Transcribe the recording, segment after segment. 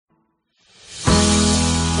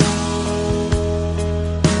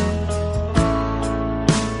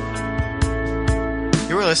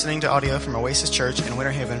listening to audio from Oasis Church in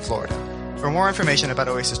Winter Haven, Florida. For more information about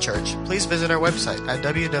Oasis Church, please visit our website at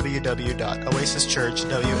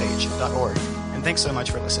www.oasischurchwh.org. And thanks so much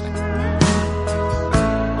for listening.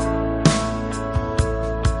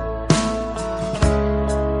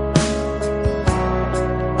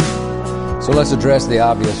 So let's address the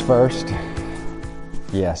obvious first.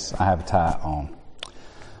 Yes, I have a tie on.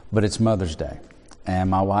 But it's Mother's Day. And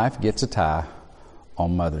my wife gets a tie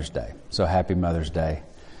on Mother's Day. So happy Mother's Day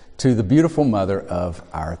to the beautiful mother of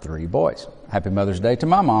our 3 boys. Happy Mother's Day to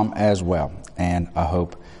my mom as well. And I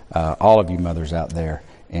hope all of you mothers out there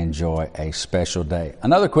enjoy a special day.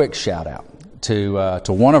 Another quick shout out to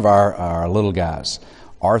one of our little guys,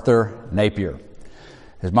 Arthur Napier.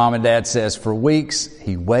 His mom and dad says for weeks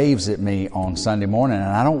he waves at me on Sunday morning, and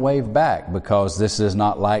I don't wave back because this is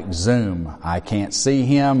not like Zoom. I can't see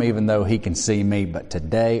him even though he can see me. But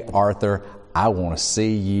today, Arthur, I want to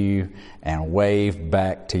see you and wave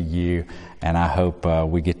back to you. And I hope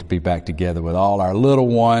we get to be back together with all our little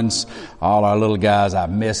ones, all our little guys.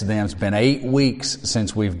 I've missed them. It's been 8 weeks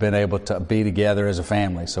since we've been able to be together as a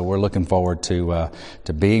family. So we're looking forward to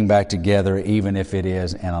being back together, even if it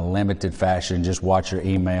is in a limited fashion. Just watch your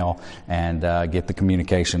email and get the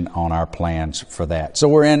communication on our plans for that. So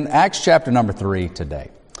we're in Acts chapter number 3 today.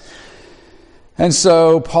 And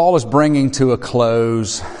so Paul is bringing to a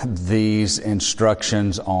close these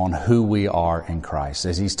instructions on who we are in Christ,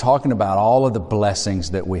 as he's talking about all of the blessings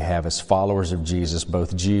that we have as followers of Jesus,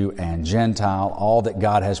 both Jew and Gentile, all that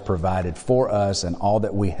God has provided for us and all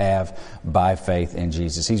that we have by faith in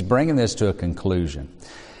Jesus. He's bringing this to a conclusion.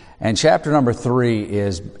 And chapter number 3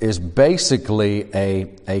 is basically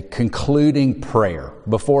a concluding prayer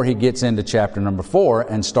before he gets into chapter number 4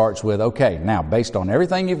 and starts with, okay, now based on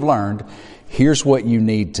everything you've learned, here's what you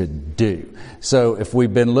need to do. So if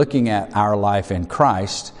we've been looking at our life in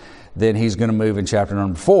Christ, then he's going to move in chapter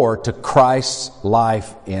number 4 to Christ's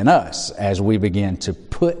life in us as we begin to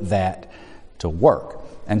put that to work.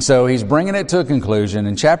 And so he's bringing it to a conclusion.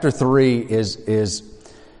 And chapter 3 is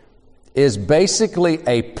basically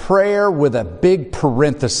a prayer with a big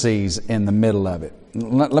parentheses in the middle of it.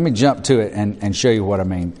 Let me jump to it and show you what I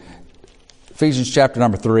mean. Ephesians chapter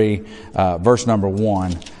number 3, verse number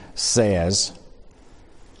 1 says,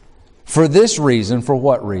 for this reason, for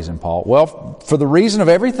what reason, Paul? Well, for the reason of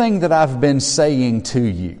everything that I've been saying to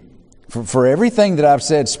you. For everything that I've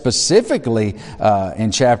said specifically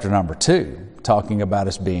in chapter number 2. Talking about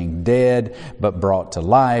us being dead, but brought to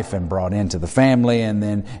life and brought into the family. And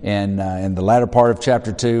then in the latter part of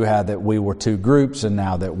chapter 2, how that we were 2 groups and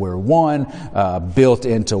now that we're one, built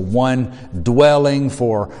into one dwelling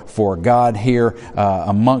for God here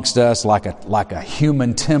amongst us, like a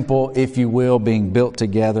human temple, if you will, being built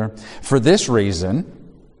together. For this reason,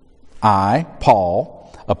 I,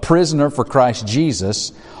 Paul, a prisoner for Christ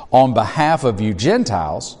Jesus, on behalf of you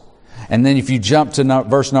Gentiles. And then if you jump to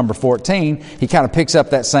verse number 14, he kind of picks up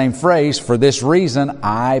that same phrase, for this reason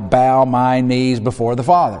I bow my knees before the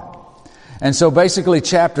Father. And so basically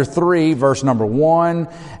chapter 3, verse number 1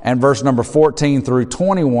 and verse number 14 through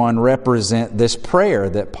 21 represent this prayer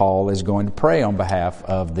that Paul is going to pray on behalf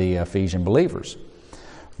of the Ephesian believers.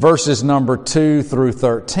 Verses number 2 through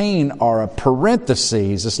 13 are a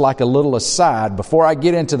parenthesis. It's like a little aside. Before I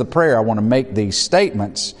get into the prayer, I want to make these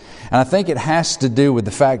statements. And I think it has to do with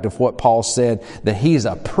the fact of what Paul said, that he's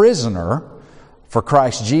a prisoner for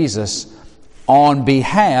Christ Jesus on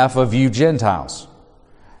behalf of you Gentiles.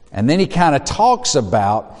 And then he kind of talks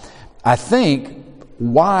about, I think,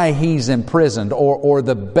 why he's imprisoned or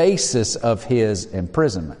the basis of his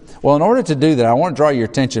imprisonment. Well, in order to do that, I want to draw your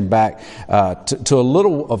attention back to a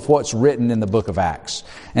little of what's written in the book of Acts.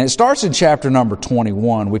 And it starts in chapter number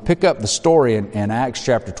 21. We pick up the story in Acts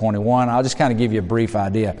chapter 21. I'll just kind of give you a brief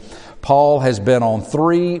idea. Paul has been on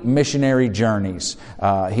 3 missionary journeys.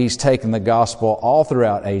 He's taken the gospel all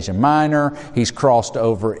throughout Asia Minor. He's crossed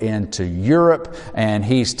over into Europe, and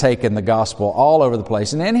he's taken the gospel all over the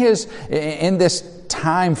place. And in this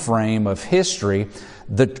time frame of history,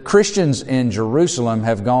 the Christians in Jerusalem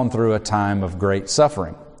have gone through a time of great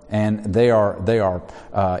suffering. And they are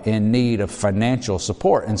in need of financial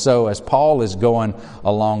support. And so as Paul is going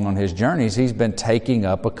along on his journeys, he's been taking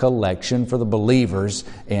up a collection for the believers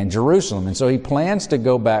in Jerusalem. And so he plans to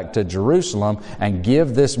go back to Jerusalem and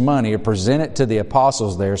give this money or present it to the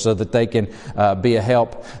apostles there so that they can be a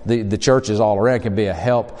help. The churches all around can be a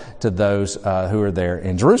help to those who are there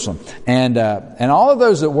in Jerusalem. And all of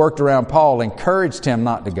those that worked around Paul encouraged him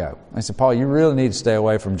not to go. They said, Paul, you really need to stay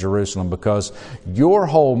away from Jerusalem because your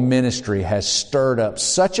whole ministry has stirred up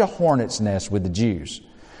such a hornet's nest with the Jews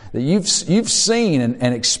that you've seen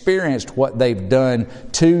and experienced what they've done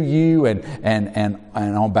to you and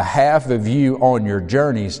on behalf of you on your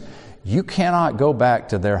journeys, you cannot go back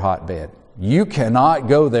to their hotbed. You cannot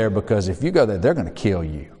go there, because if you go there, they're going to kill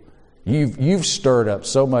you. You've stirred up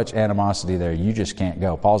so much animosity there, you just can't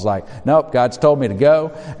go. Paul's like, nope, God's told me to go,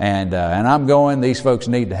 and I'm going. These folks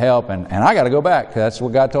need the help, and I got to go back. That's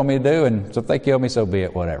what God told me to do, and so if they kill me, so be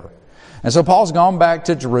it, whatever. And so Paul's gone back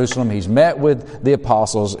to Jerusalem. He's met with the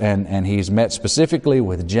apostles, and he's met specifically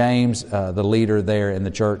with James, the leader there in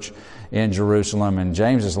the church in Jerusalem. And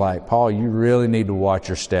James is like, Paul, you really need to watch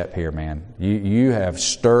your step here, man. You have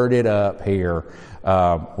stirred it up here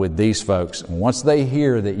with these folks. And once they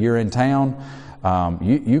hear that you're in town,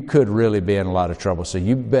 you could really be in a lot of trouble. So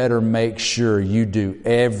you better make sure you do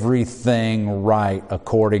everything right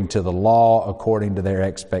according to the law, according to their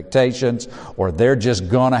expectations, or they're just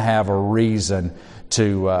going to have a reason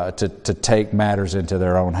to take matters into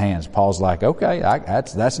their own hands. Paul's like, okay,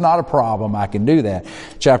 that's not a problem. I can do that.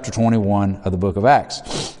 Chapter 21 of the book of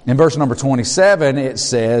Acts. In verse number 27, it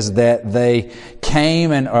says that they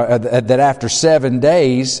came and that after 7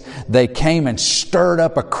 days they came and stirred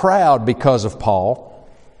up a crowd because of Paul.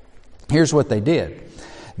 Here's what they did.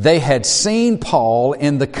 They had seen Paul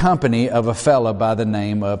in the company of a fellow by the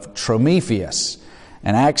name of Trophimus.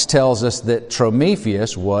 And Acts tells us that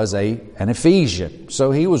Trophimus was an Ephesian. So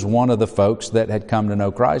he was one of the folks that had come to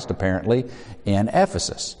know Christ, apparently, in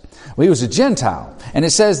Ephesus. Well, he was a Gentile. And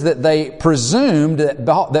it says that they presumed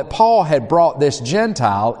that Paul had brought this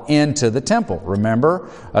Gentile into the temple.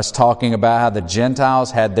 Remember us talking about how the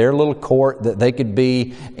Gentiles had their little court that they could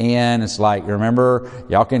be in. It's like, remember,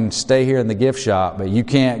 y'all can stay here in the gift shop, but you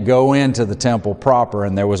can't go into the temple proper.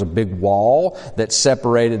 And there was a big wall that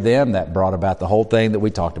separated them. That brought about the whole thing that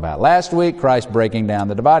we talked about last week, Christ breaking down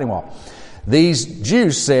the dividing wall. These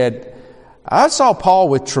Jews said, I saw Paul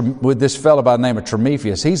with this fellow by the name of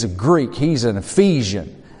Trophimus. He's a Greek. He's an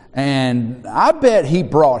Ephesian. And I bet he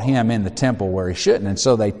brought him in the temple where he shouldn't. And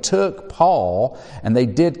so they took Paul and they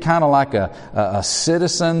did kind of like a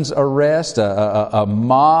citizen's arrest, a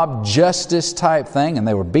mob justice type thing. And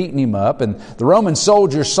they were beating him up. And the Roman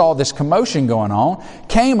soldiers saw this commotion going on,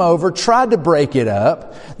 came over, tried to break it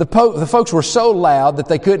up. The folks were so loud that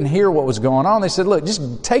they couldn't hear what was going on. They said, look,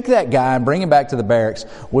 just take that guy and bring him back to the barracks.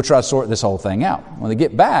 We'll try to sort this whole thing out. When they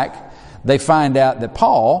get back, they find out that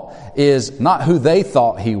Paul is not who they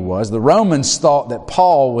thought he was. The Romans thought that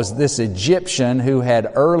Paul was this Egyptian who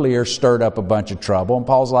had earlier stirred up a bunch of trouble. And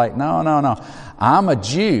Paul's like, no. I'm a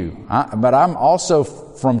Jew, but I'm also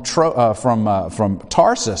from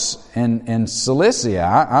Tarsus in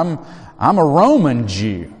Cilicia. I'm a Roman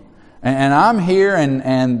Jew. And I'm here,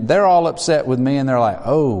 and they're all upset with me, and they're like,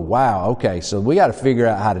 oh, wow, okay, so we got to figure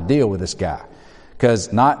out how to deal with this guy.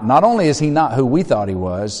 Because not only is he not who we thought he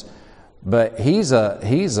was, but he's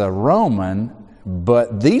a Roman,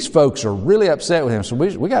 but these folks are really upset with him. So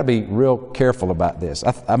we got to be real careful about this.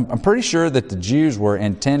 I'm pretty sure that the Jews were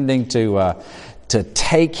intending to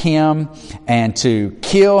take him and to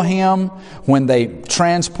kill him when they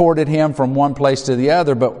transported him from one place to the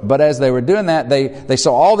other. But as they were doing that, they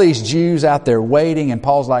saw all these Jews out there waiting, and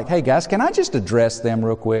Paul's like, hey guys, can I just address them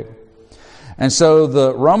real quick? And so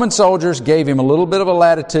the Roman soldiers gave him a little bit of a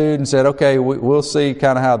latitude and said, okay, we'll see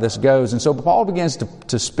kind of how this goes. And so Paul begins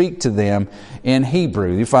to speak to them in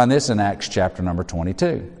Hebrew. You find this in Acts chapter number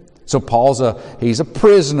 22. So he's a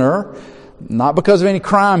prisoner, not because of any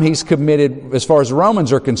crime he's committed as far as the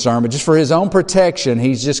Romans are concerned, but just for his own protection.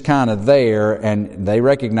 He's just kind of there, and they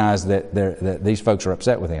recognize that these folks are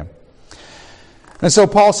upset with him. And so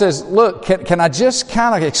Paul says, look, can I just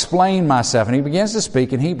kind of explain myself? And he begins to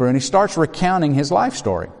speak in Hebrew, and he starts recounting his life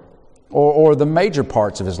story, or the major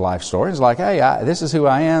parts of his life story. He's like, hey, this is who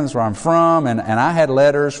I am, this is where I'm from, and I had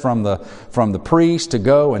letters from the priest to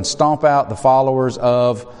go and stomp out the followers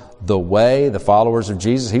of the way, the followers of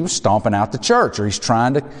Jesus. He was stomping out the church, or he's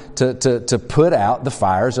trying to put out the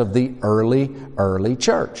fires of the early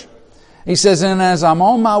church. He says, and as I'm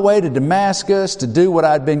on my way to Damascus to do what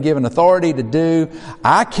I'd been given authority to do,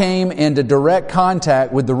 I came into direct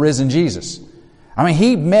contact with the risen Jesus. I mean,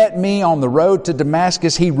 He met me on the road to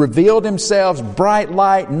Damascus. He revealed Himself, bright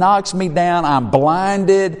light, knocks me down. I'm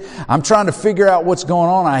blinded. I'm trying to figure out what's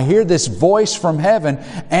going on. I hear this voice from heaven,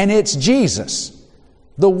 and it's Jesus,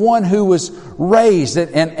 the one who was raised.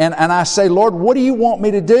 And I say, Lord, what do you want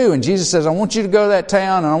me to do? And Jesus says, I want you to go to that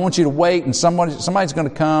town, and I want you to wait, and somebody's going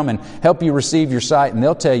to come and help you receive your sight, and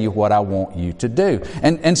they'll tell you what I want you to do.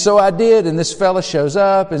 And so I did, and this fella shows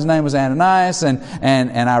up. His name was Ananias,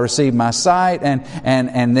 and I received my sight,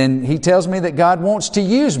 and then he tells me that God wants to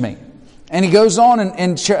use me. And he goes on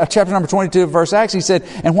in chapter number 22 of verse Acts, he said,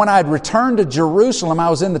 and when I had returned to Jerusalem, I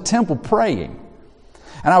was in the temple praying.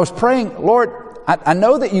 And I was praying, Lord, I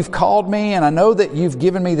know that you've called me, and I know that you've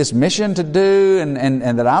given me this mission to do,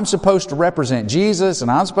 and that I'm supposed to represent Jesus, and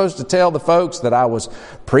I'm supposed to tell the folks that I was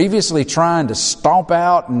previously trying to stomp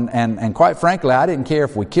out, and quite frankly, I didn't care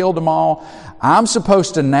if we killed them all. I'm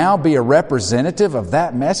supposed to now be a representative of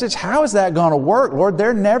that message? How is that going to work, Lord?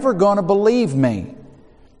 They're never going to believe me.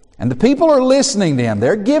 And the people are listening to him.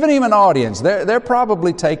 They're giving him an audience. They're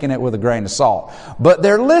probably taking it with a grain of salt. But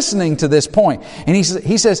they're listening to this point. And he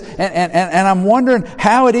says, and I'm wondering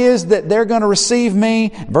how it is that they're going to receive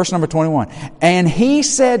me. Verse number 21. And he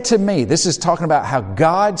said to me, this is talking about how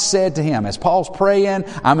God said to him, as Paul's praying,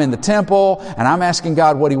 I'm in the temple, and I'm asking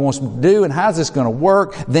God what he wants me to do, and how's this going to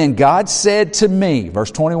work? Then God said to me,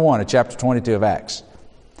 verse 21 of chapter 22 of Acts,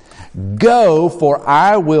 go, for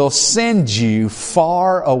I will send you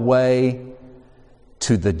far away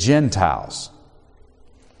to the Gentiles.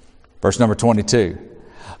 Verse number 22.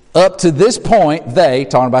 Up to this point, they,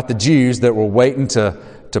 talking about the Jews that were waiting to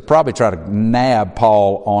probably try to nab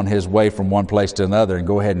Paul on his way from one place to another and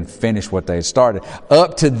go ahead and finish what they had started.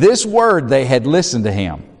 Up to this word, they had listened to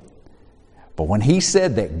him. But when he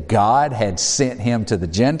said that God had sent him to the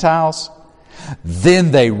Gentiles,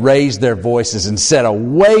 then they raised their voices and said,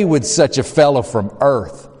 away with such a fellow from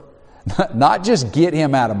earth. Not just get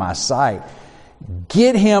him out of my sight.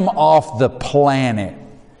 Get him off the planet.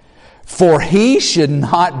 For he should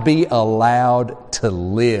not be allowed to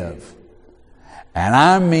live. And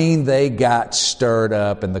I mean, they got stirred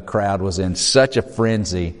up, and the crowd was in such a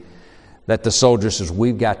frenzy that the soldiers says,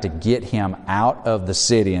 we've got to get him out of the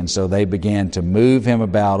city. And so they began to move him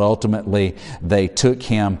about. Ultimately, they took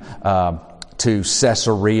him to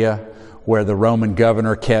Caesarea, where the Roman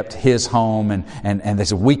governor kept his home, and they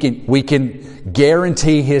said, we can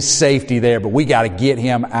guarantee his safety there, but we got to get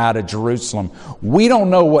him out of Jerusalem. We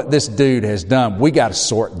don't know what this dude has done. We got to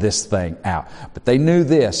sort this thing out. But they knew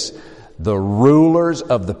this: the rulers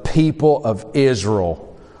of the people of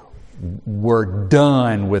Israel were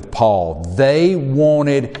done with Paul. They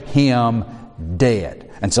wanted him dead.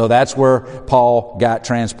 And so that's where Paul got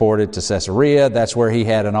transported to Caesarea. That's where he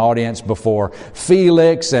had an audience before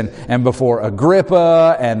Felix and before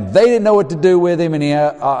Agrippa, and they didn't know what to do with him. And he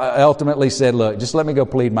ultimately said, look, just let me go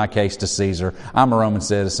plead my case to Caesar. I'm a Roman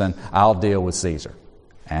citizen. I'll deal with Caesar.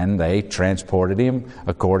 And they transported him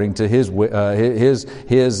according to his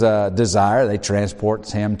desire. They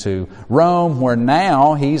transport him to Rome, where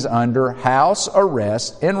now he's under house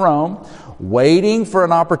arrest in Rome, waiting for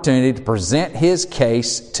an opportunity to present his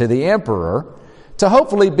case to the emperor to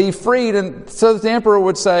hopefully be freed, and so that the emperor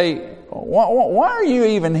would say, why are you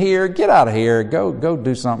even here? Get out of here. Go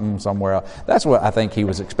do something somewhere else. That's what I think he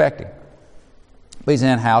was expecting. But he's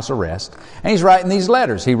in house arrest, and he's writing these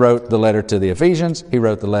letters. He wrote the letter to the Ephesians, he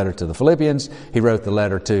wrote the letter to the Philippians, he wrote the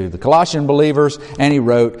letter to the Colossian believers, and he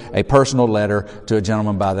wrote a personal letter to a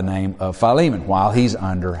gentleman by the name of Philemon while he's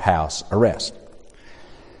under house arrest.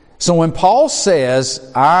 So when Paul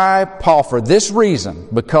says, Paul, for this reason,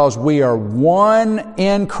 because we are one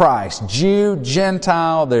in Christ, Jew,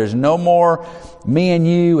 Gentile, there's no more me and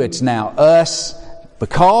you, it's now us.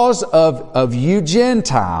 Because of you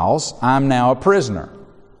Gentiles, I'm now a prisoner.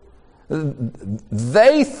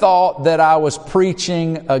 They thought that I was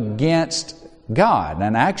preaching against God,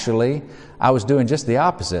 and actually I was doing just the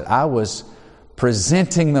opposite. I was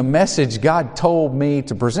presenting the message God told me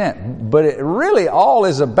to present. But it really all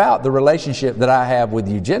is about the relationship that I have with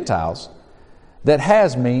you Gentiles that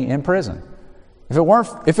has me in prison. If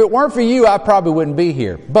it weren't for you, I probably wouldn't be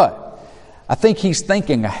here. But I think he's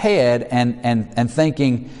thinking ahead and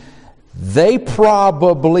thinking they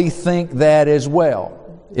probably think that as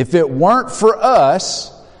well. If it weren't for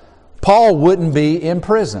us, Paul wouldn't be in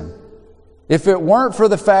prison. If it weren't for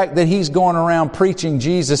the fact that he's going around preaching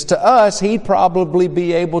Jesus to us, he'd probably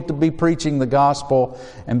be able to be preaching the gospel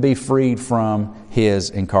and be freed from his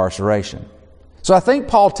incarceration. So I think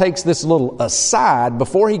Paul takes this little aside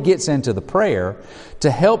before he gets into the prayer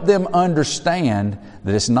to help them understand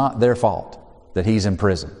that it's not their fault that he's in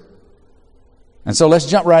prison. And so let's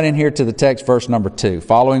jump right in here to the text, verse number 2.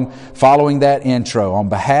 Following that intro, on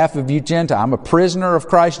behalf of you Gentiles, I'm a prisoner of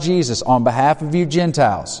Christ Jesus on behalf of you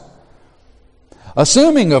Gentiles.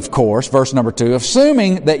 Assuming, of course, verse number 2,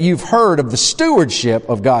 assuming that you've heard of the stewardship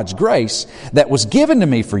of God's grace that was given to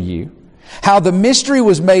me for you, how the mystery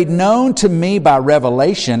was made known to me by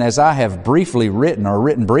revelation, as I have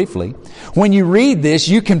written briefly. When you read this,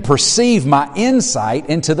 you can perceive my insight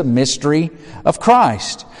into the mystery of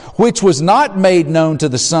Christ, which was not made known to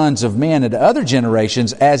the sons of men and to other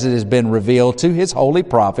generations, as it has been revealed to his holy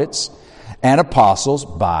prophets and apostles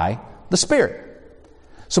by the Spirit.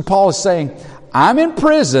 So Paul is saying, I'm in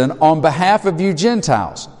prison on behalf of you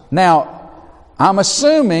Gentiles. Now, I'm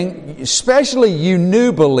assuming, especially you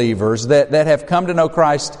new believers that have come to know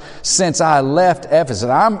Christ since I left Ephesus,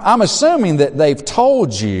 I'm assuming that they've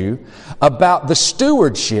told you about the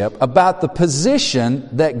stewardship, about the position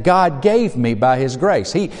that God gave me by His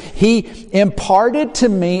grace. He imparted to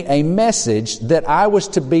me a message that I was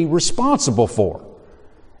to be responsible for.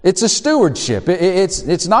 It's a stewardship.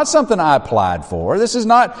 It's not something I applied for. This is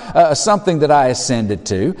not something that I ascended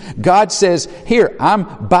to. God says, here,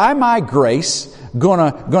 I'm by my grace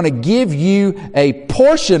gonna give you a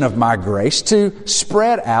portion of my grace to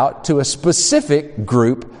spread out to a specific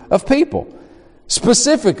group of people,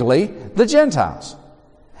 specifically the Gentiles.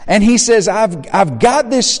 And He says, I've got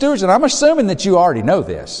this stewardship, and I'm assuming that you already know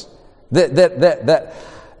this, that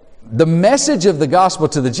the message of the gospel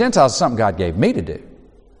to the Gentiles is something God gave me to do.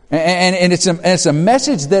 And it's a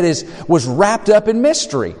message that was wrapped up in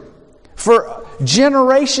mystery. For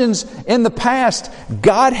generations in the past,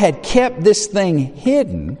 God had kept this thing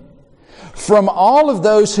hidden from all of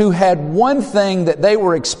those who had one thing that they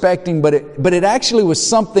were expecting, but it actually was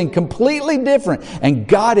something completely different. And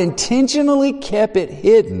God intentionally kept it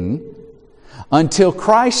hidden until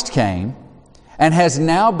Christ came, and has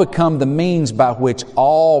now become the means by which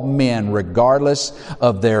all men, regardless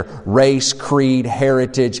of their race, creed,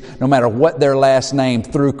 heritage, no matter what their last name,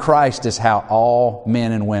 through Christ is how all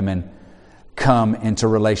men and women come into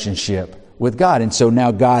relationship with God. And so now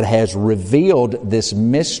God has revealed this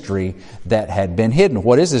mystery that had been hidden.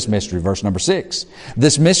 What is this mystery? Verse number 6.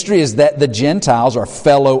 This mystery is that the Gentiles are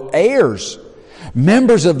fellow heirs,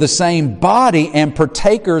 members of the same body, and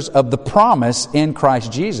partakers of the promise in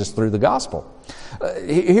Christ Jesus through the gospel.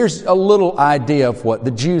 Here's a little idea of what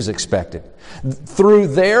the Jews expected. Through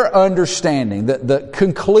their understanding, the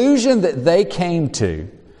conclusion that they came to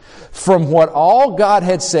from what all God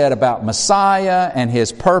had said about Messiah and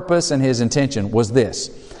His purpose and His intention was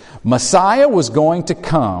this. Messiah was going to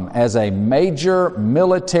come as a major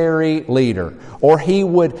military leader, or He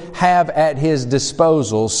would have at His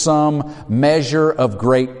disposal some measure of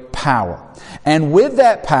great power. And with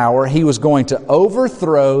that power, He was going to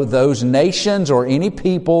overthrow those nations or any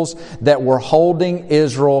peoples that were holding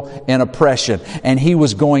Israel in oppression. And He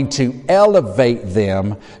was going to elevate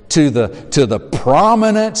them to the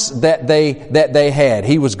prominence that they had.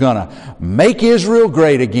 He was going to make Israel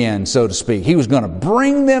great again, so to speak. He was going to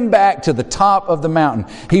bring them back to the top of the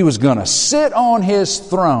mountain. He was going to sit on His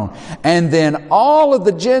throne. And then all of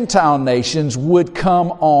the Gentile nations would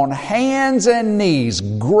come on hands and knees,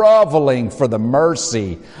 groveling for the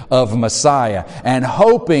mercy of Messiah and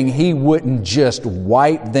hoping He wouldn't just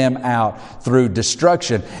wipe them out through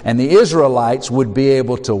destruction. And the Israelites would be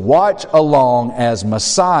able to watch along as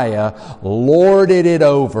Messiah lorded it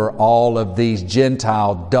over all of these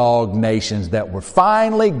Gentile dog nations that were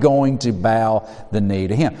finally going to bow the knee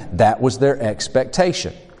to Him. That was their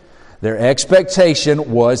expectation. Their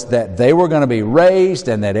expectation was that they were going to be raised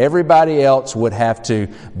and that everybody else would have to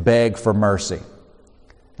beg for mercy.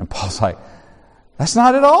 And Paul's like, that's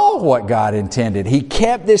not at all what God intended. He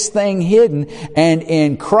kept this thing hidden, and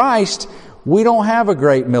in Christ, we don't have a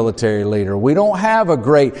great military leader. We don't have a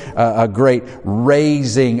great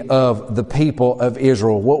raising of the people of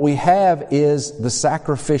Israel. What we have is the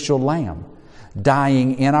sacrificial lamb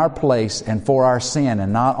dying in our place and for our sin,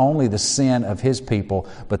 and not only the sin of His people,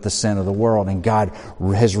 but the sin of the world. And God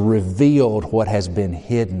has revealed what has been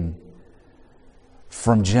hidden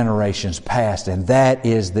from generations past, and that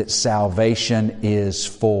is that salvation is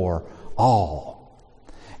for all.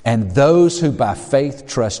 And those who by faith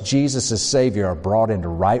trust Jesus as Savior are brought into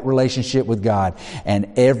right relationship with God,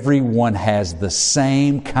 and everyone has the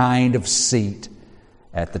same kind of seat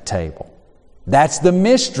at the table. That's the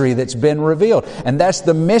mystery that's been revealed. And that's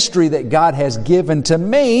the mystery that God has given to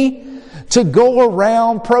me to go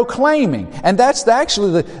around proclaiming. And that's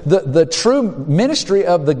actually the true ministry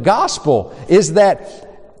of the gospel, is that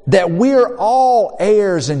we're all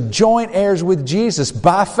heirs and joint heirs with Jesus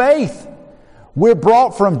by faith. We're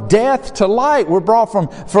brought from death to light. We're brought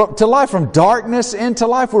to life, from darkness into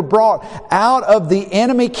life. We're brought out of the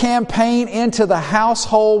enemy campaign into the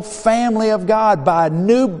household family of God by a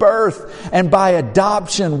new birth and by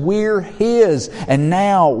adoption. We're His. And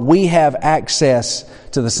now we have access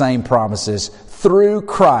to the same promises through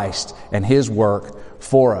Christ and His work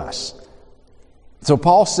for us. So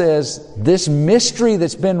Paul says, this mystery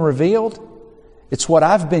that's been revealed, it's what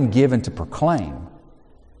I've been given to proclaim.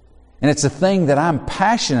 And it's a thing that I'm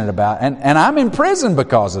passionate about. And I'm in prison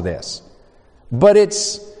because of this. But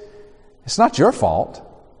it's not your fault.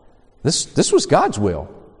 This was God's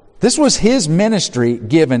will. This was His ministry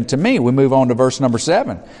given to me. We move on to verse number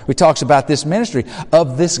 7. We talks about this ministry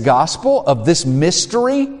of this gospel, of this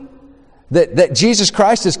mystery, that Jesus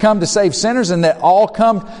Christ has come to save sinners and that all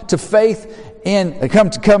come to faith in, come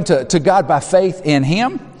to God by faith in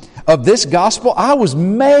Him. Of this gospel, I was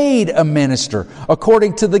made a minister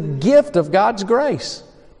according to the gift of God's grace.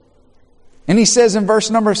 And he says in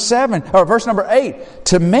verse number 8,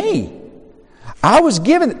 to me, I was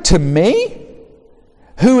given, to me,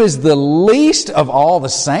 who is the least of all the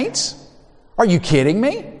saints? Are you kidding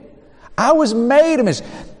me? I was made a minister.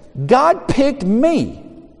 God picked me,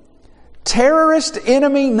 terrorist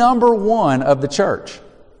enemy number 1 of the church,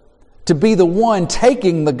 to be the one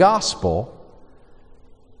taking the gospel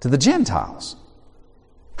to the Gentiles.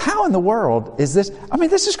 How in the world is this? I mean,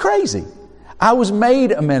 this is crazy. I was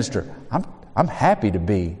made a minister. I'm happy to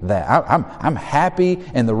be that. I'm happy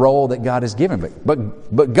in the role that God has given me.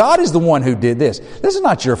 But God is the one who did this. This is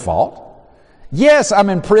not your fault. Yes, I'm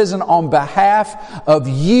in prison on behalf of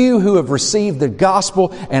you who have received the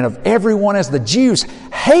gospel and of everyone else. The Jews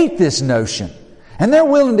hate this notion. And they're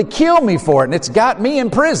willing to kill me for it. And it's got me in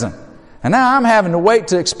prison. And now I'm having to wait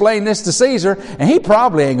to explain this to Caesar, and he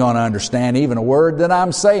probably ain't going to understand even a word that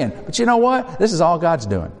I'm saying. But you know what? This is all God's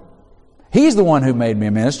doing. He's the one who made me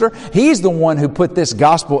a minister. He's the one who put this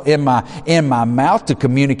gospel in my mouth to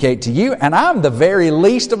communicate to you. And I'm the very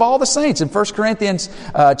least of all the saints. In 1 Corinthians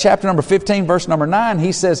chapter number 15, verse number 9,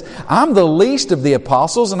 he says, I'm the least of the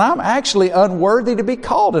apostles, and I'm actually unworthy to be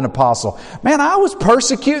called an apostle. Man, I was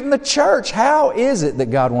persecuting the church. How is it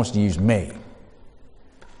that God wants to use me?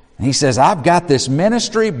 And he says, I've got this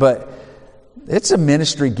ministry, but it's a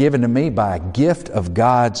ministry given to me by a gift of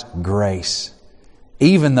God's grace.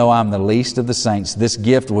 Even though I'm the least of the saints, this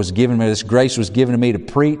gift was given me, this grace was given to me to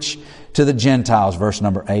preach to the Gentiles, verse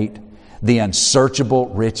number 8, the unsearchable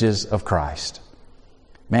riches of Christ.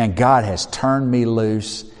 Man, God has turned me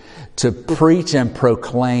loose to preach and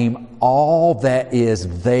proclaim all that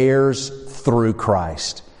is theirs through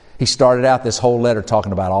Christ. He started out this whole letter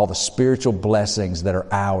talking about all the spiritual blessings that are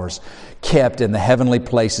ours, kept in the heavenly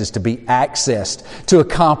places to be accessed to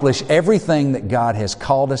accomplish everything that God has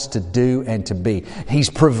called us to do and to be.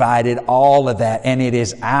 He's provided all of that, and it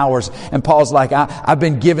is ours. And Paul's like, I've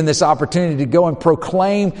been given this opportunity to go and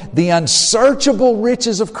proclaim the unsearchable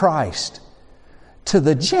riches of Christ to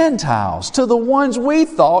the Gentiles, to the ones we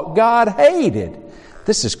thought God hated.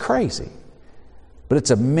 This is crazy. But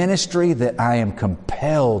it's a ministry that I am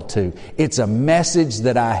compelled to. It's a message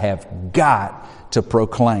that I have got to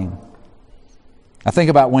proclaim. I think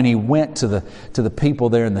about when he went to the people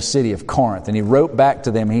there in the city of Corinth, and he wrote back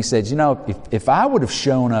to them, and he said, you know, if I would have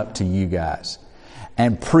shown up to you guys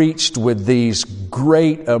and preached with these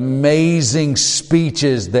great, amazing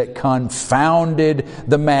speeches that confounded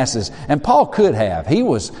the masses, and Paul could have. He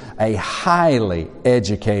was a highly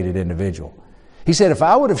educated individual. He said, if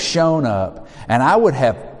I would have shown up and I would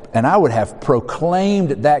have proclaimed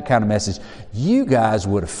that kind of message, you guys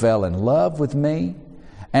would have fell in love with me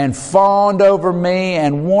and fawned over me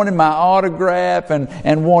and wanted my autograph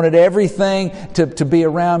and wanted everything to be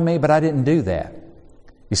around me, but I didn't do that.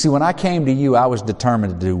 You see, when I came to you, I was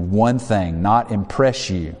determined to do one thing, not impress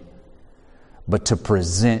you, but to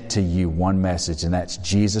present to you one message, and that's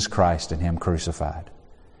Jesus Christ and Him crucified.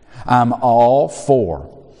 I'm all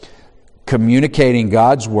for communicating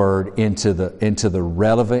God's Word into the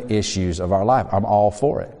relevant issues of our life. I'm all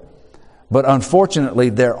for it. But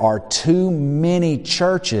unfortunately, there are too many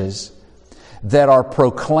churches that are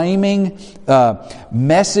proclaiming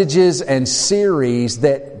messages and series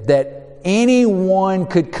that anyone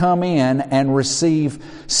could come in and receive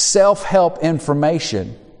self-help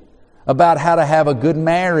information about how to have a good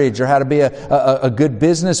marriage or how to be a good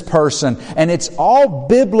business person. And it's all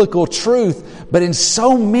biblical truth, but in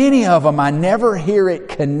so many of them, I never hear it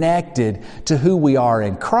connected to who we are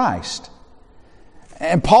in Christ.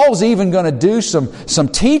 And Paul's even going to do some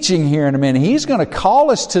teaching here in a minute. He's going to call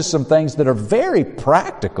us to some things that are very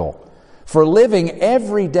practical for living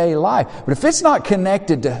everyday life. But if it's not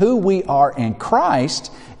connected to who we are in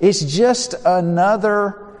Christ, it's just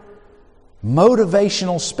another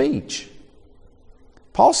motivational speech.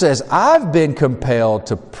 Paul says, I've been compelled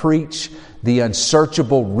to preach the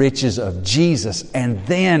unsearchable riches of Jesus and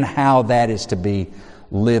then how that is to be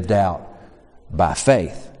lived out by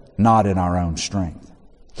faith, not in our own strength.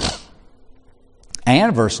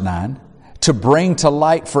 And verse 9, to bring to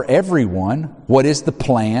light for everyone what is the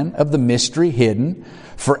plan of the mystery hidden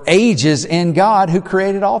for ages in God who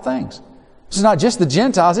created all things. This is not just the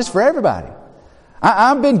Gentiles, it's for everybody.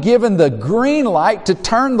 I've been given the green light to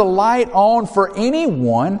turn the light on for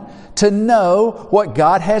anyone to know what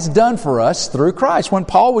God has done for us through Christ. When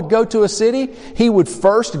Paul would go to a city, he would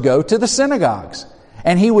first go to the synagogues.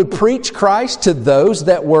 And he would preach Christ to those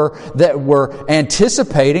that were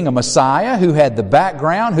anticipating a Messiah who had the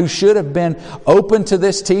background, who should have been open to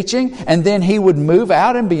this teaching. And then he would move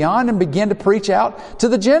out and beyond and begin to preach out to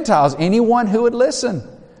the Gentiles, anyone who would listen.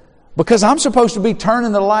 Because I'm supposed to be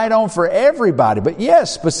turning the light on for everybody, but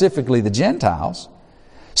yes, specifically the Gentiles,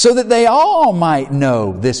 so that they all might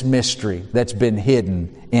know this mystery that's been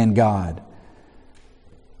hidden in God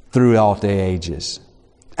throughout the ages.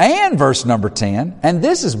 And verse number 10, and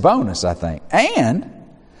this is bonus, I think, and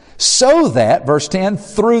so that, verse 10,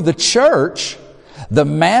 through the church, the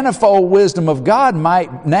manifold wisdom of God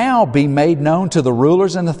might now be made known to the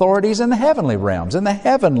rulers and authorities in the heavenly realms, in the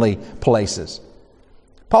heavenly places.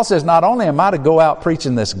 Paul says, not only am I to go out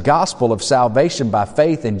preaching this gospel of salvation by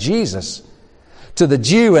faith in Jesus to the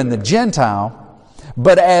Jew and the Gentile,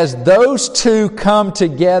 but as those two come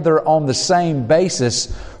together on the same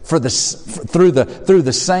basis through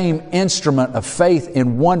the same instrument of faith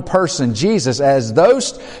in one person, Jesus, as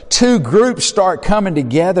those two groups start coming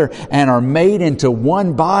together and are made into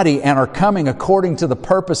one body and are coming according to the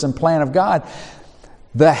purpose and plan of God,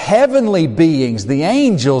 the heavenly beings, the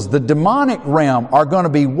angels, the demonic realm are going to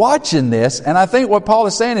be watching this. And I think what Paul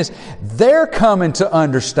is saying is they're coming to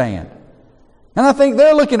understand. And I think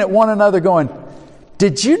they're looking at one another going,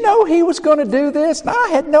 did you know he was going to do this? No, I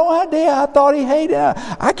had no idea. I thought he hated it.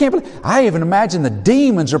 I can't believe. I even imagine the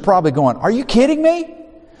demons are probably going, are you kidding me?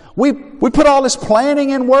 We put all this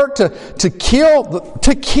planning and work to kill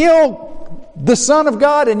the Son of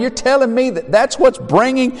God, and you're telling me that that's what's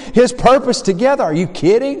bringing His purpose together? Are you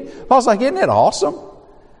kidding? Paul's like, isn't it awesome?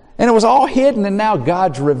 And it was all hidden, and now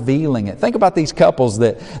God's revealing it. Think about these couples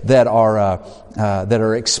that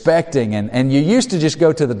are expecting, and you used to just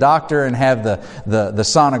go to the doctor and have the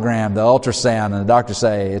sonogram, the ultrasound, and the doctor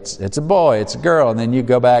say it's a boy, it's a girl, and then you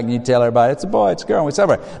go back and you tell everybody it's a boy, it's a girl, and we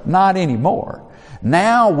celebrate. Not anymore.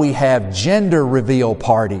 Now we have gender reveal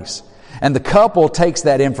parties, and the couple takes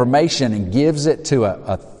that information and gives it to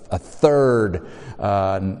a third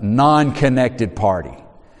non-connected party.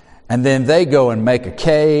 And then they go and make a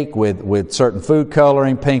cake with certain food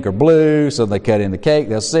coloring, pink or blue, so they cut in the cake,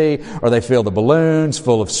 they'll see, or they fill the balloons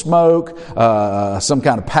full of smoke, some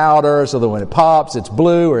kind of powder, so that when it pops, it's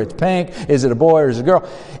blue or it's pink. Is it a boy or is it a girl?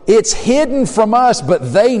 It's hidden from us,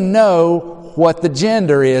 but they know what the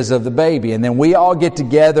gender is of the baby. And then we all get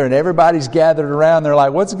together and everybody's gathered around. They're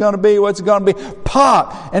like, what's it going to be? What's it going to be?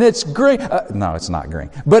 Pop! And it's green. No, it's not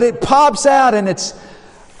green. But it pops out and it's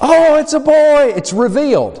a boy. It's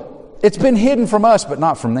revealed. It's been hidden from us, but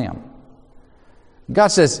not from them. God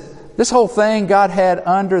says, this whole thing God had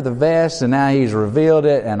under the vest, and now He's revealed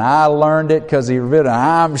it, and I learned it because He revealed it, and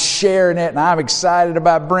I'm sharing it, and I'm excited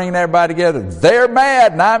about bringing everybody together. They're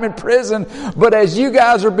mad, and I'm in prison, but as you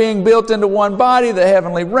guys are being built into one body, the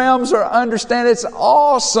heavenly realms are understanding. It's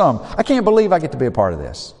awesome. I can't believe I get to be a part of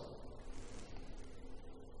this.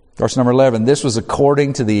 Verse number 11, this was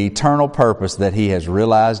according to the eternal purpose that He has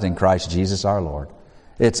realized in Christ Jesus our Lord.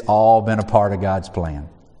 It's all been a part of God's plan.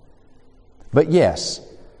 But yes,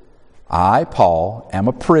 I, Paul, am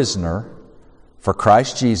a prisoner for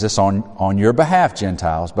Christ Jesus on your behalf,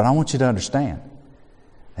 Gentiles, but I want you to understand,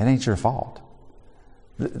 that ain't your fault.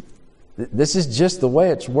 This is just the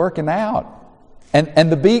way it's working out.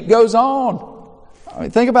 And the beat goes on. I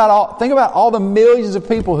mean, think about all the millions of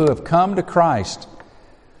people who have come to Christ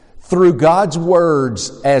through God's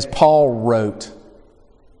words as Paul wrote.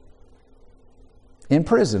 In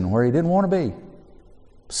prison where he didn't want to be.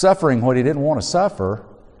 Suffering what he didn't want to suffer,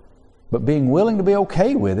 but being willing to be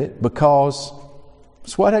okay with it because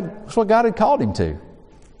it's what God had called him to.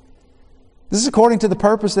 This is according to the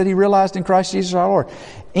purpose that He realized in Christ Jesus our Lord,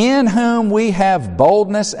 in whom we have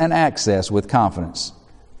boldness and access with confidence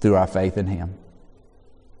through our faith in Him.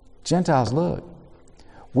 Gentiles, look,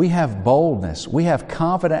 we have boldness, we have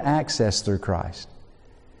confident access through Christ.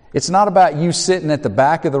 It's not about you sitting at the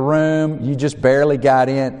back of the room, you just barely got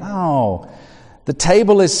in. No. The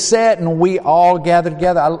table is set and we all gather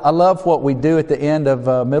together. I love what we do at the end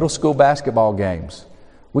of middle school basketball games.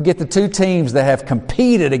 We get the two teams that have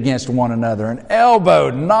competed against one another and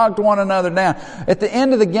elbowed, knocked one another down. At the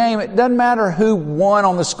end of the game, it doesn't matter who won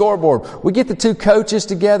on the scoreboard. We get the two coaches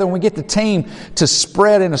together and we get the team to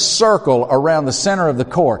spread in a circle around the center of the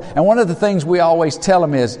court. And one of the things we always tell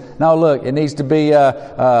them is, no, look, it needs to be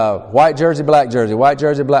white jersey, black,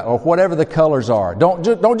 or whatever the colors are.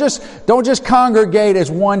 Don't just congregate as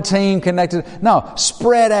one team connected. No,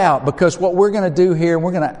 spread out, because what we're going to do here,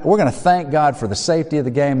 we're going to thank God for the safety of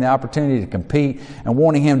the game, the opportunity to compete, and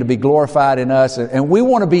wanting Him to be glorified in us. And we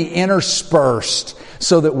want to be interspersed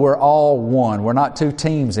so that we're all one. We're not two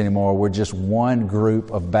teams anymore. We're just one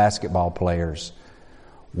group of basketball players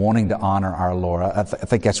wanting to honor our Lord. I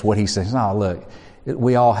think that's what he says. No, look,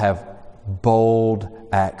 we all have bold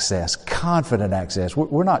access, confident access.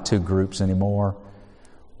 We're not two groups anymore.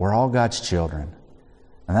 We're all God's children.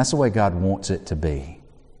 And that's the way God wants it to be.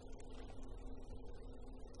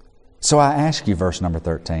 So I ask you, verse number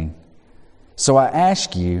 13, so I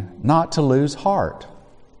ask you not to lose heart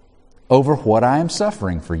over what I am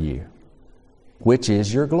suffering for you, which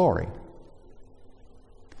is your glory.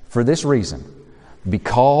 For this reason,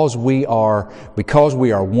 because we are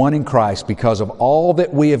one in Christ, because of all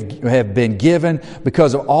that we have been given,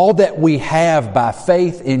 because of all that we have by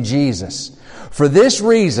faith in Jesus. For this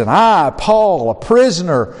reason, I, Paul, a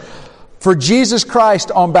prisoner for Jesus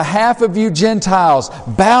Christ, on behalf of you Gentiles,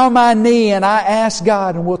 bow my knee and I ask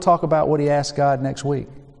God, and we'll talk about what he asked God next week.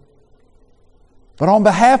 But on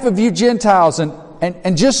behalf of you Gentiles,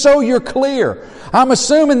 and just so you're clear, I'm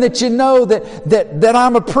assuming that you know that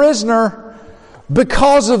I'm a prisoner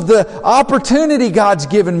because of the opportunity God's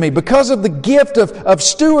given me, because of the gift of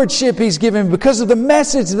stewardship He's given me, because of the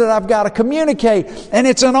message that I've got to communicate. And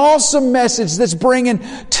it's an awesome message that's bringing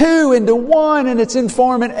two into one, and it's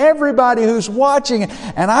informing everybody who's watching.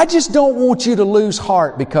 And I just don't want you to lose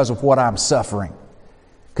heart because of what I'm suffering,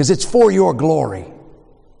 because it's for your glory.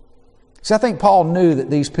 See, I think Paul knew that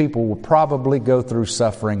these people would probably go through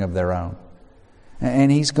suffering of their own.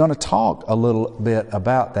 And he's going to talk a little bit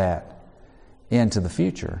about that into the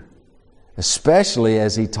future, especially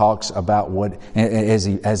as he talks about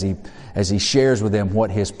as he shares with them what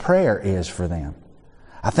his prayer is for them.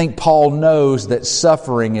 I think Paul knows that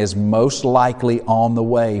suffering is most likely on the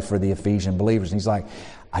way for the Ephesian believers. And he's like,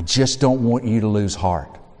 I just don't want you to lose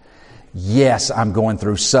heart. Yes, I'm going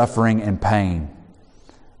through suffering and pain,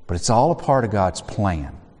 but it's all a part of God's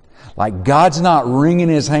plan. Like, God's not wringing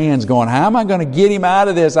His hands going, how am I going to get him out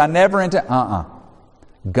of this? I never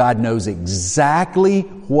God knows exactly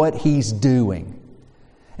what He's doing.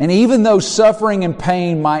 And even though suffering and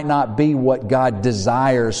pain might not be what God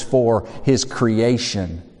desires for His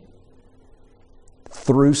creation,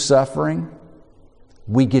 through suffering,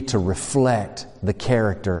 we get to reflect the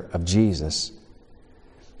character of Jesus.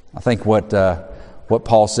 I think what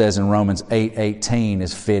Paul says in Romans 8:18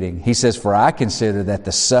 is fitting. He says, for I consider that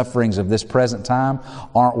the sufferings of this present time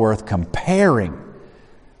aren't worth comparing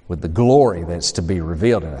with the glory that's to be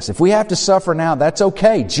revealed in us. If we have to suffer now, that's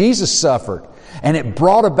okay. Jesus suffered, and it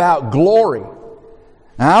brought about glory.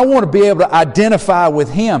 And I want to be able to identify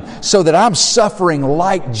with Him so that I'm suffering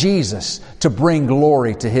like Jesus to bring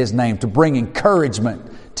glory to His name, to bring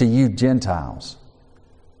encouragement to you Gentiles,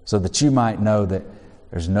 so that you might know that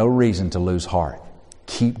there's no reason to lose heart.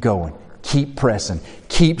 Keep going. Keep pressing.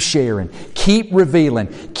 Keep sharing. Keep revealing.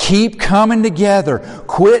 Keep coming together.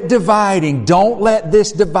 Quit dividing. Don't let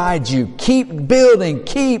this divide you. Keep building.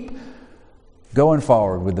 Keep going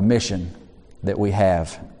forward with the mission that we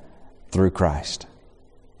have through Christ.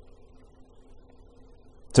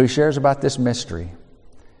 So he shares about this mystery.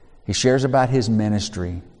 He shares about his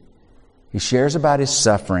ministry. He shares about his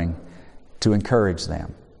suffering to encourage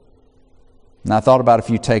them. And I thought about a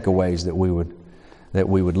few takeaways that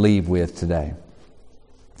we would leave with today.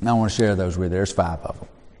 And I want to share those with you. There's 5 of them.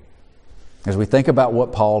 As we think about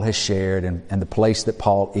what Paul has shared and the place that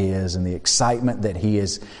Paul is and the excitement that he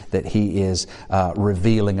is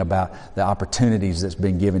revealing about the opportunities that's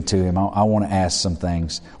been given to him, I want to ask some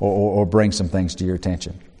things or bring some things to your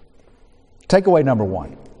attention. Takeaway number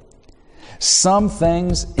 1. Some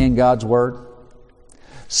things in God's Word,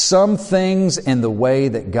 some things in the way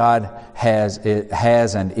that God has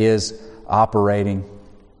and is operating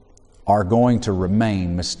are going to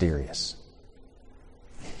remain mysterious.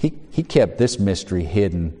 He kept this mystery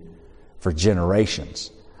hidden for generations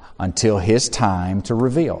until His time to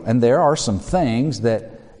reveal. And there are some things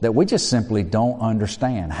that we just simply don't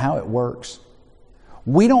understand how it works.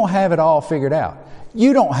 We don't have it all figured out.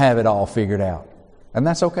 You don't have it all figured out. And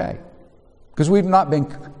that's okay. Because we've not been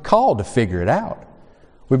called to figure it out.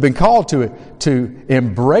 We've been called to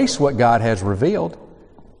embrace what God has revealed.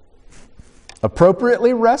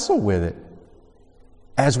 appropriately wrestle with it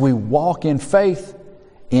as we walk in faith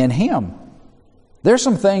in Him. There's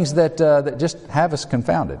some things that just have us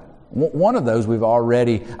confounded. One of those we've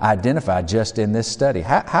already identified just in this study.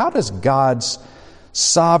 How does God's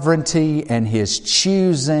sovereignty and His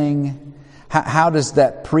choosing, how does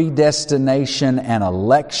that predestination and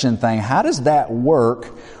election thing, how does that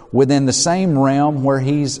work within the same realm where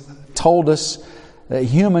He's told us that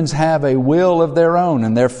humans have a will of their own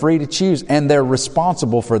and they're free to choose and they're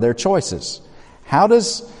responsible for their choices? How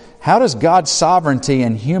does God's sovereignty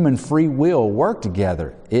and human free will work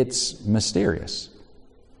together? It's mysterious.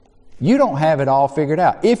 You don't have it all figured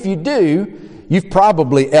out. If you do, you've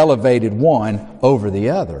probably elevated one over the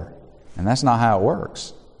other. And that's not how it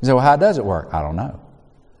works. You say, well, how does it work? I don't know.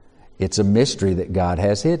 It's a mystery that God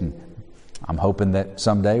has hidden. I'm hoping that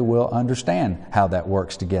someday we'll understand how that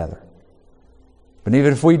works together. But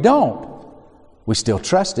even if we don't, we still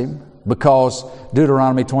trust Him, because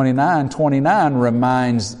Deuteronomy 29:29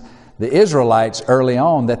 reminds the Israelites early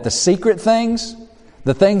on that the secret things,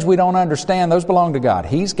 the things we don't understand, those belong to God.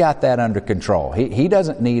 He's got that under control. He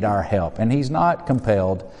doesn't need our help, and He's not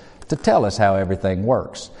compelled to tell us how everything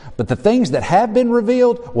works. But the things that have been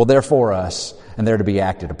revealed, well, they're for us, and they're to be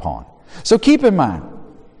acted upon. So keep in mind,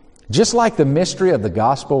 just like the mystery of the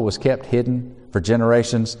gospel was kept hidden for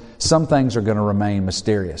generations, some things are going to remain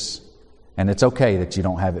mysterious. And it's okay that you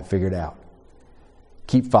don't have it figured out.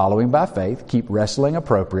 Keep following by faith. Keep wrestling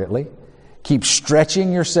appropriately. Keep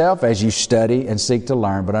stretching yourself as you study and seek to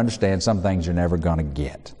learn, but understand some things you're never going to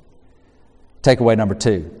get. Takeaway number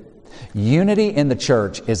 2. Unity in the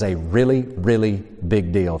church is a really, really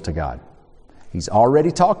big deal to God. He's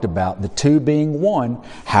already talked about the two being one,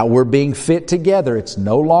 how we're being fit together. It's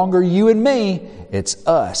no longer you and me, it's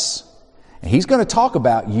us. And He's going to talk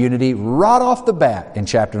about unity right off the bat in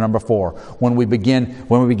chapter number 4 when we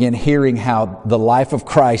begin hearing how the life of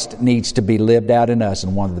Christ needs to be lived out in us.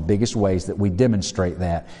 And one of the biggest ways that we demonstrate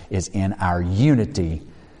that is in our unity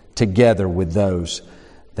together with those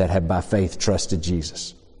that have by faith trusted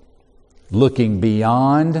Jesus. Looking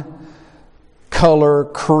beyond color,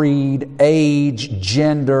 creed, age,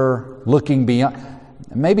 gender, looking beyond.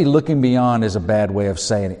 Maybe looking beyond is a bad way of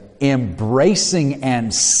saying it. Embracing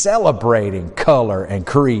and celebrating color and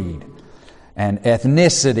creed and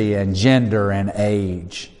ethnicity and gender and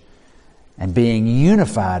age, and being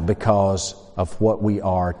unified because of what we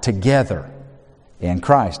are together in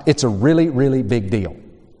Christ. It's a really, really big deal.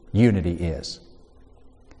 Unity is.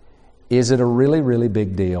 Is it a really, really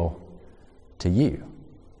big deal to you?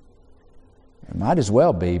 It might as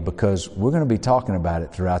well be, because we're going to be talking about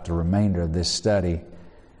it throughout the remainder of this study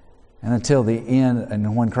and until the end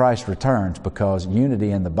and when Christ returns, because unity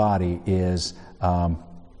in the body is,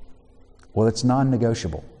 it's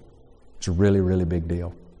non-negotiable. It's a really, really big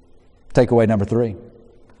deal. Takeaway number 3.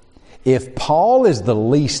 If Paul is the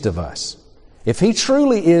least of us, if he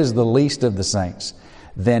truly is the least of the saints,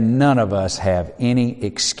 then none of us have any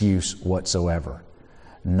excuse whatsoever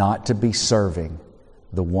not to be serving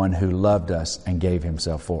the one who loved us and gave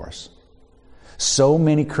Himself for us. So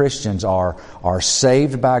many Christians are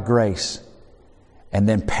saved by grace and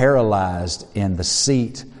then paralyzed in the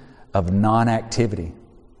seat of non-activity.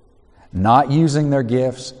 Not using their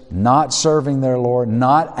gifts, not serving their Lord,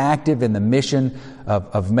 not active in the mission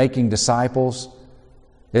of making disciples.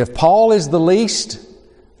 If Paul is the least,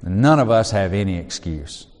 none of us have any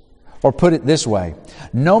excuse. Or put it this way,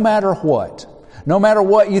 no matter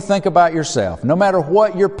what you think about yourself, no matter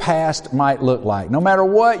what your past might look like, no matter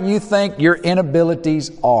what you think your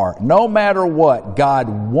inabilities are, no matter what, God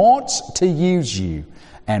wants to use you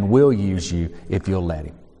and will use you if you'll let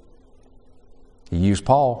Him. He used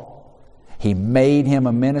Paul. He made him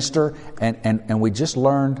a minister, and we just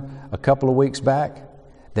learned a couple of weeks back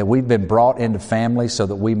that we've been brought into family so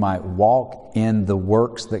that we might walk in the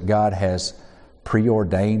works that God has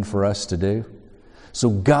preordained for us to do. So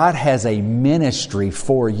God has a ministry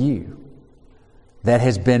for you that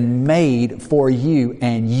has been made for you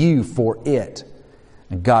and you for it.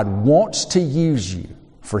 And God wants to use you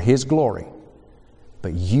for His glory.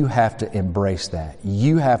 But you have to embrace that.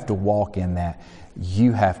 You have to walk in that.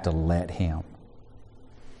 You have to let Him.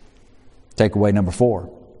 Takeaway number 4.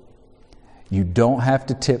 You don't have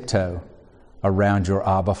to tiptoe around your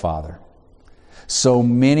Abba Father. So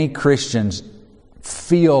many Christians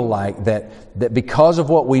feel like that because of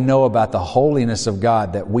what we know about the holiness of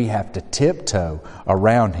God, that we have to tiptoe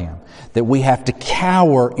around Him, that we have to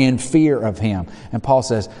cower in fear of Him. And Paul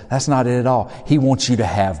says, that's not it at all. He wants you to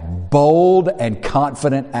have bold and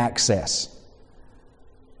confident access,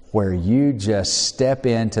 where you just step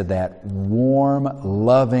into that warm,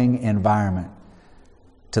 loving environment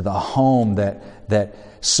to the home that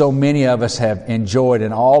so many of us have enjoyed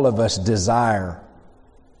and all of us desire.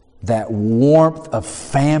 That warmth of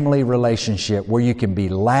family relationship where you can be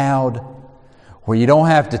loud, where you don't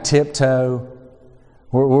have to tiptoe,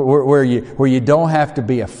 where you don't have to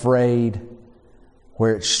be afraid,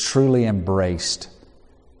 where it's truly embraced.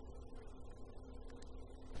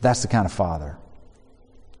 That's the kind of Father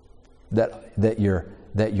that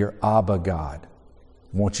your Abba God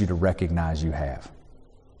wants you to recognize you have.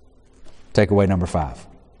 Takeaway number 5.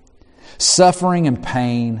 Suffering and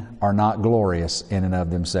pain are not glorious in and of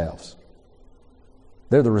themselves.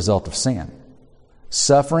 They're the result of sin.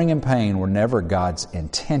 Suffering and pain were never God's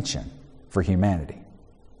intention for humanity.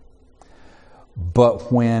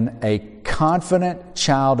 But when a confident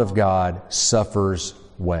child of God suffers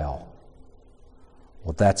well,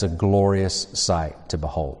 that's a glorious sight to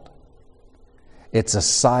behold. It's a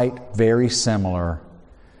sight very similar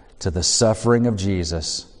to the suffering of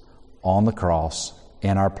Jesus on the cross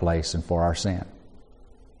in our place and for our sin.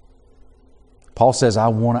 Paul says, I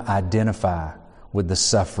want to identify with the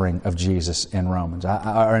suffering of Jesus in Romans,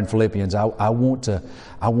 or in Philippians. I want to,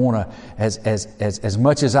 as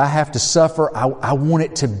much as I have to suffer, I want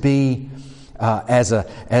it to be as an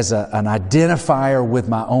identifier with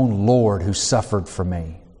my own Lord who suffered for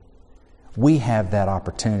me. We have that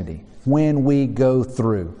opportunity when we go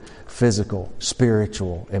through physical,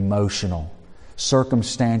 spiritual, emotional,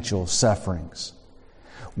 circumstantial sufferings.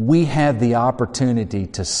 We have the opportunity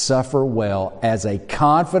to suffer well as a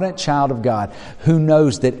confident child of God who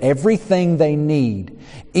knows that everything they need,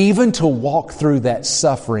 even to walk through that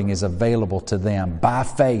suffering, is available to them by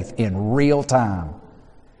faith in real time.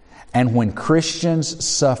 And when Christians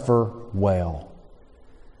suffer well,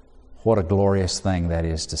 what a glorious thing that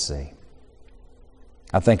is to see.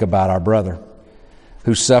 I think about our brother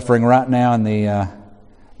who's suffering right now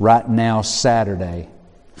Saturday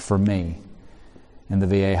for me in the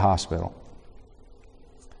VA hospital,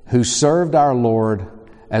 who served our Lord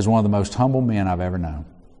as one of the most humble men I've ever known.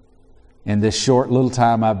 In this short little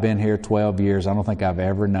time I've been here, 12 years, I don't think I've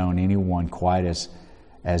ever known anyone quite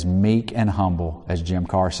as meek and humble as Jim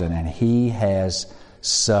Carson, and he has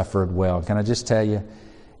suffered well. Can I just tell you,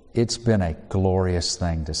 it's been a glorious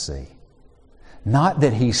thing to see. Not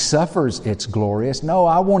that he suffers, it's glorious. No,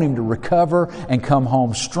 I want him to recover and come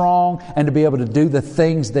home strong and to be able to do the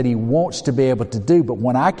things that he wants to be able to do. But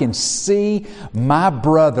when I can see my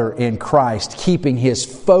brother in Christ keeping his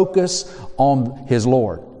focus on his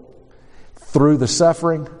Lord through the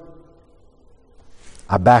suffering,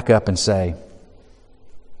 I back up and say,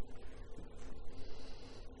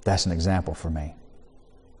 that's an example for me.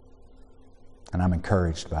 And I'm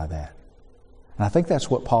encouraged by that. And I think that's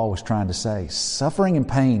what Paul was trying to say. Suffering and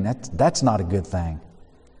pain, that's not a good thing.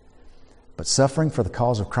 But suffering for the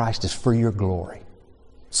cause of Christ is for your glory.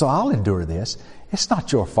 So I'll endure this. It's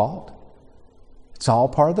not your fault. It's all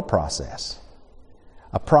part of the process.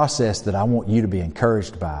 A process that I want you to be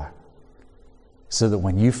encouraged by, so that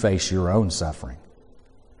when you face your own suffering,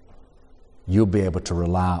 you'll be able to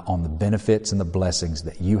rely on the benefits and the blessings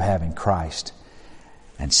that you have in Christ.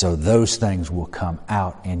 And so those things will come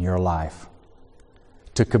out in your life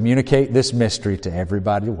to communicate this mystery to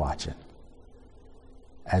everybody watching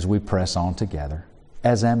as we press on together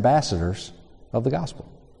as ambassadors of the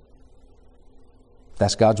gospel.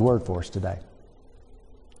 That's God's word for us today.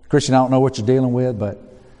 Christian, I don't know what you're dealing with, but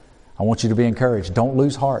I want you to be encouraged. Don't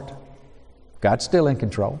lose heart. God's still in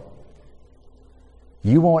control.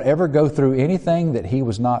 You won't ever go through anything that He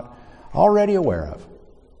was not already aware of,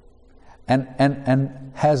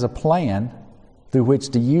 and has a plan through which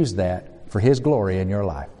to use that for His glory in your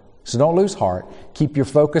life. So don't lose heart. Keep your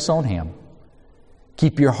focus on Him.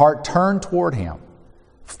 Keep your heart turned toward Him.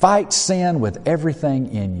 Fight sin with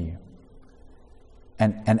everything in you.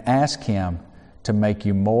 And ask Him to make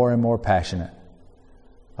you more and more passionate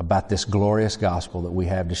about this glorious gospel that we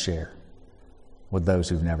have to share with those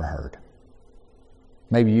who've never heard.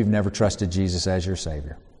 Maybe you've never trusted Jesus as your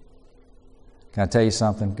Savior. Can I tell you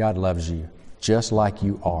something? God loves you just like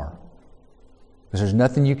you are. Because there's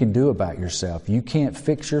nothing you can do about yourself. You can't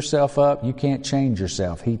fix yourself up. You can't change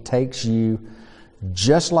yourself. He takes you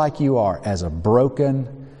just like you are, as a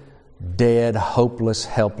broken, dead, hopeless,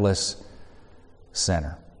 helpless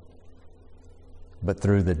sinner. But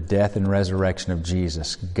through the death and resurrection of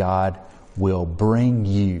Jesus, God will bring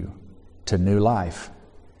you to new life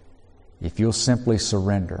if you'll simply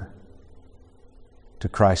surrender to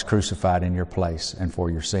Christ crucified in your place and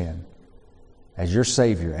for your sin. As your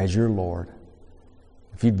Savior, as your Lord,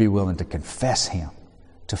 if you'd be willing to confess Him,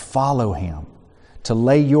 to follow Him, to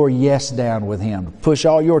lay your yes down with Him, to push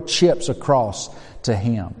all your chips across to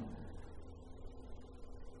Him,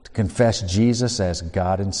 confess Jesus as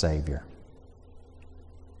God and Savior.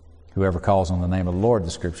 Whoever calls on the name of the Lord,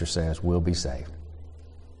 the Scripture says, will be saved.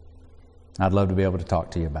 I'd love to be able to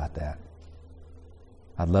talk to you about that.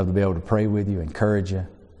 I'd love to be able to pray with you, encourage you,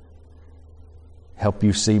 help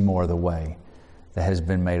you see more of the way that has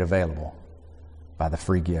been made available by the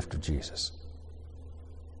free gift of Jesus.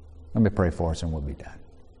 Let me pray for us and we'll be done.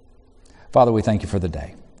 Father, we thank you for the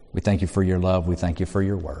day. We thank you for your love. We thank you for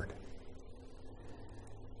your word.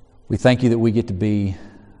 We thank you that we get to be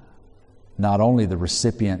not only the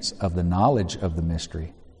recipients of the knowledge of the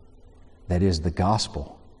mystery, that is the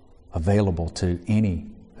gospel available to any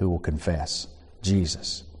who will confess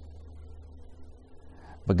Jesus,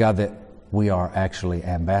 but God, that we are actually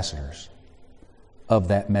ambassadors of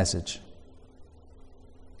that message.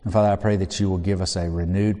 And Father, I pray that you will give us a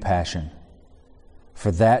renewed passion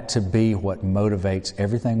for that to be what motivates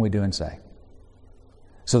everything we do and say,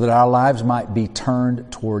 so that our lives might be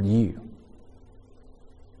turned toward you.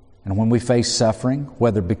 And when we face suffering,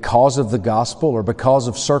 whether because of the gospel or because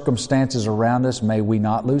of circumstances around us, may we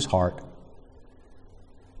not lose heart.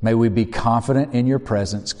 May we be confident in your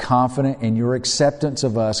presence, confident in your acceptance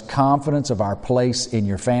of us, confidence of our place in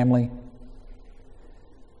your family.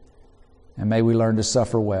 And may we learn to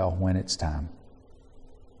suffer well when it's time.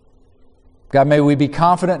 God, may we be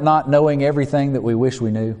confident not knowing everything that we wish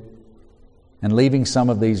we knew and leaving some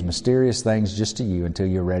of these mysterious things just to you until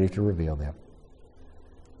you're ready to reveal them.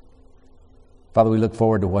 Father, we look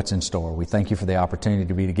forward to what's in store. We thank you for the opportunity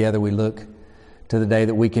to be together. We look to the day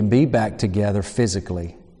that we can be back together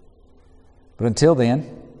physically. But until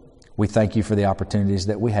then, we thank you for the opportunities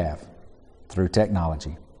that we have through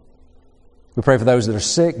technology. We pray for those that are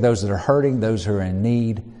sick, those that are hurting, those who are in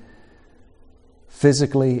need,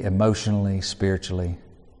 physically, emotionally, spiritually.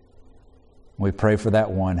 We pray for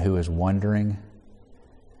that one who is wondering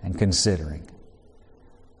and considering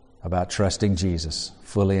about trusting Jesus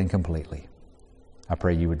fully and completely. I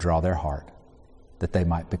pray you would draw their heart, that they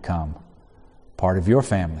might become part of your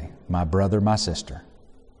family, my brother, my sister,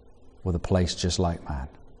 with a place just like mine,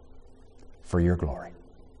 for your glory.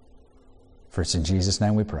 For it's in Jesus'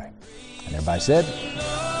 name we pray. And everybody said,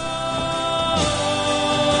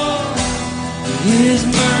 His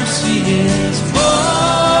mercy is more,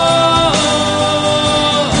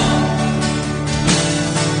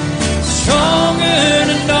 stronger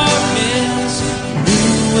than darkness,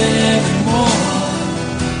 new evermore.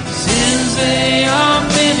 Sins they are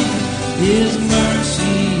many, His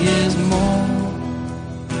mercy is more.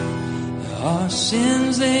 Our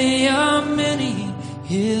sins they are many,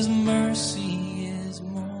 His mercy